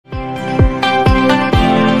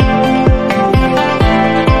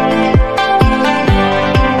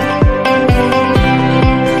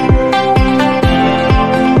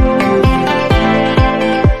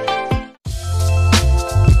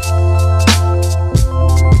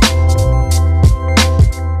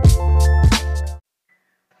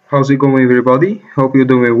How's it going, everybody? Hope you're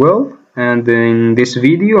doing well. And in this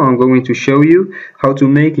video I'm going to show you how to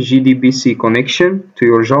make JDBC connection to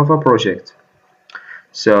your Java project.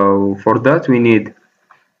 So for that we need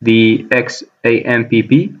the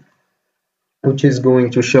XAMPP, which is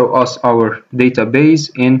going to show us our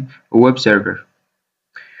database in a web server.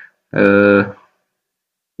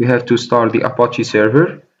 We have to start the Apache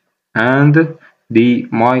server and the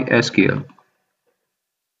MySQL.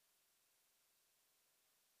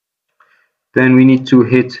 Then we need to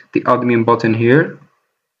hit the admin button here.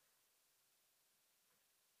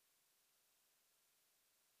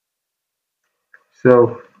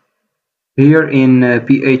 So here in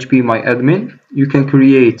PhpMyAdmin, you can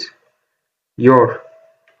create your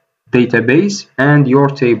database and your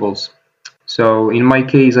tables. So in my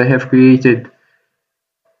case, I have created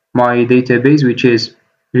my database, which is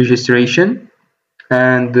registration,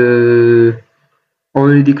 and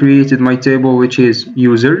already created my table, which is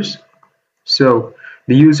users. So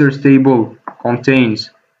the users table contains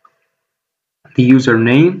the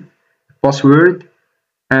username, password,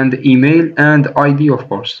 and email and ID, of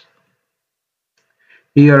course.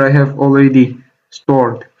 Here I have already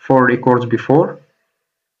stored 4 records before,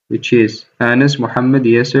 which is Anas, Mohamed,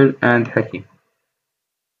 Yasser, and Hakim.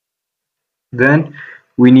 Then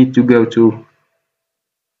we need to go to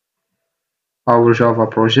our Java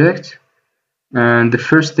project, and the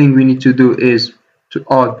first thing we need to do is to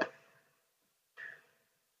add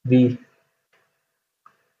the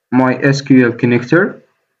MySQL connector,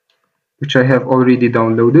 which I have already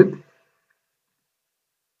downloaded.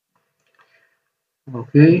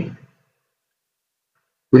 Okay,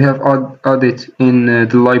 we have added in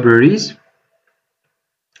the libraries.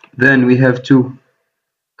 Then we have to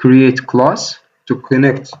create class to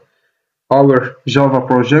connect our Java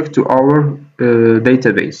project to our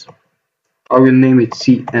database. I will name it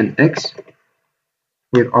CNX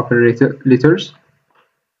with upper letters.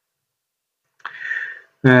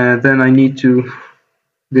 Then I need to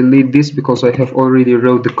delete this because I have already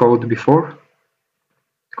wrote the code before.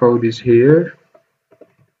 The code is here.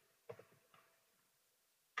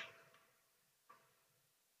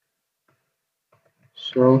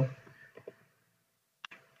 So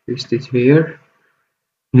paste it here.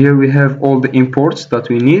 Here we have all the imports that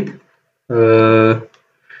we need. The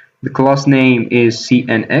class name is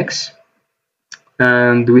CNX,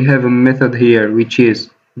 and we have a method here which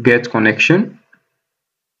is getConnection,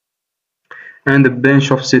 and a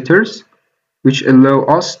bunch of setters which allow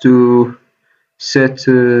us to set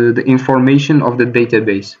the information of the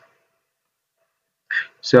database.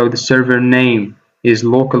 So the server name is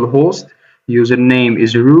localhost, username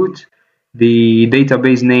is root, the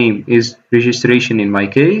database name is registration in my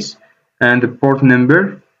case, and the port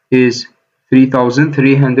number is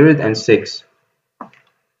 3306.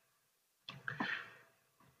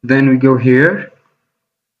 Then we go here.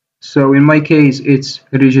 So in my case it's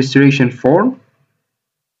registration form.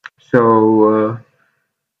 So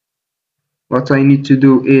what I need to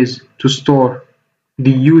do is to store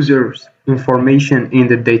the user's information in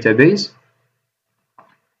the database.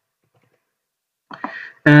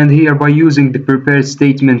 And here by using the prepared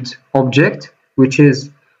statement object, which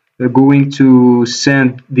is going to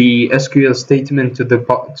send the SQL statement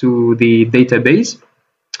to the database.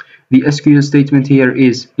 The SQL statement here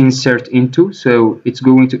is insert into, so it's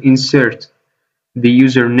going to insert the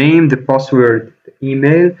username, the password, the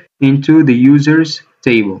email into the users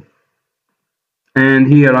table. And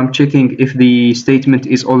here I'm checking if the statement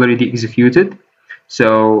is already executed.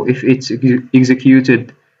 So if it's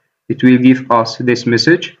executed, it will give us this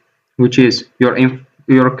message, which is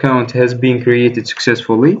your account has been created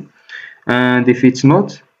successfully. And if it's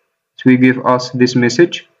not, it will give us this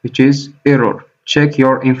message, which is error, check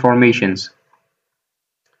your informations.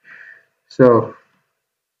 So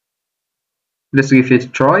let's give it a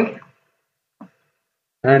try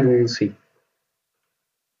and we'll see.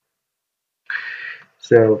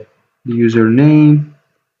 So the username,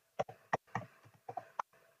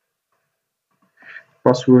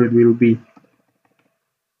 password will be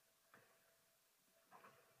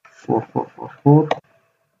 4444,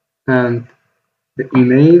 and the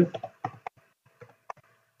email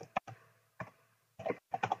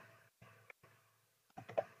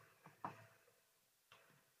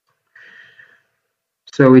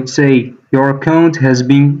so it say your account has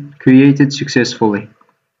been created successfully.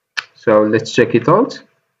 So let's check it out.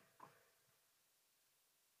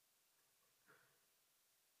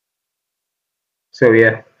 So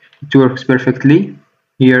yeah, it works perfectly.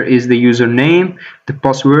 Here is the username, the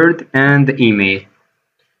password, and the email.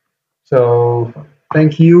 So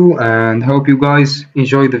thank you, and hope you guys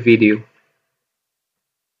enjoy the video.